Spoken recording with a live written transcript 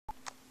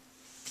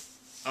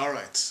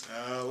Alright,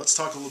 let's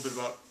talk a little bit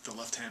about the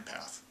left-hand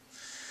path.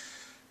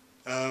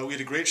 We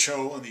had a great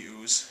show on the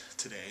Ooze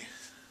today,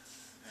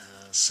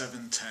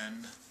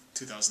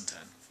 7/10/2010,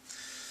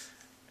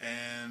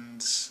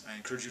 and I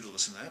encourage you to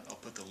listen to that. I'll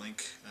put the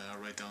link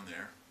right down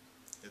there.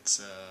 It's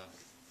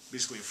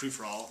basically a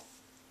free-for-all.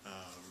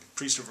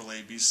 Priest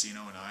Overlay,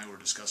 Bicino, and I were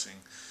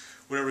discussing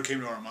whatever came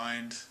to our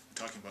mind,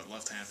 talking about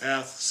left-hand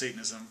path,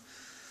 Satanism,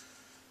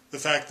 the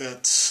fact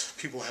that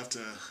people have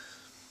to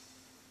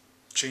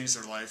change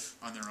their life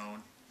on their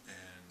own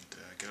and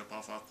get up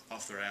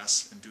off their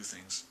ass and do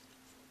things.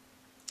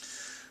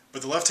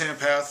 But the left-hand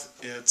path,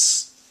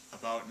 it's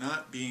about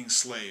not being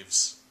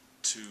slaves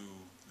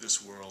to this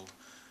world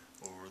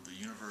or the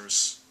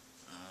universe,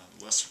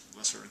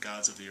 lesser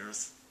gods of the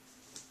earth,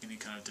 any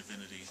kind of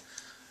divinity.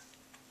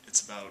 It's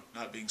about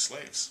not being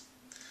slaves.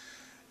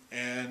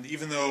 And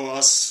even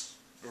though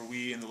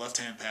we in the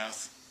left-hand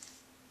path,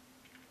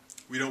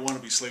 we don't want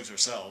to be slaves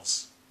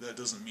ourselves, that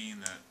doesn't mean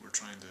that we're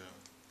trying to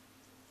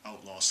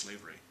outlaw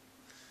slavery.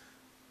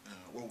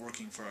 We're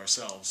working for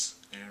ourselves,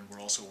 and we're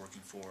also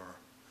working for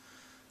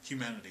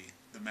humanity,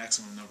 the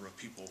maximum number of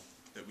people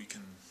that we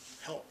can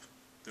help,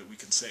 that we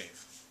can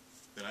save,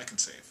 that I can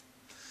save.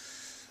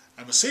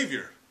 I'm a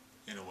savior,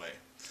 in a way.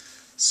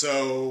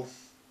 So,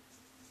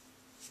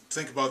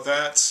 think about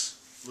that,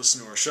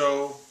 listen to our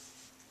show.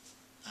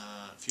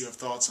 If you have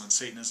thoughts on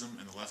Satanism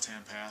and the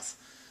left-hand path,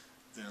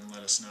 then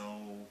let us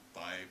know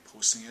by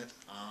posting it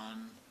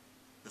on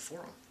the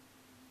forum,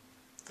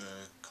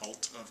 the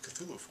Cult of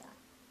Cthulhu forum,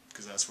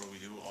 because that's where we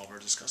do all of our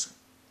discussing.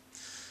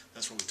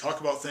 That's where we talk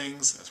about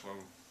things, that's where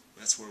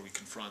we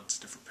confront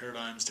different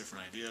paradigms,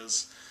 different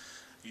ideas,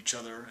 each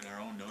other, and our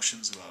own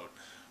notions about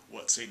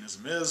what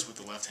Satanism is, what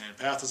the left-hand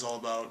path is all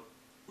about,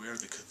 where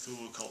the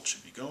Cthulhu cult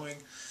should be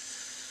going.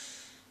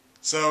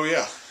 So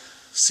yeah,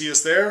 see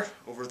us there,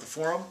 over at the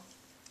forum.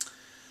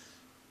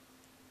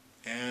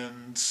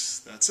 And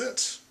that's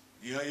it.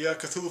 Yeah,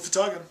 Cthulhu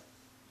Fatagan.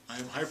 I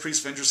am High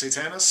Priest Venger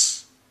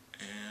Satanis,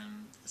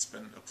 and it's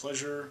been a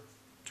pleasure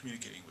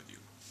communicating with you.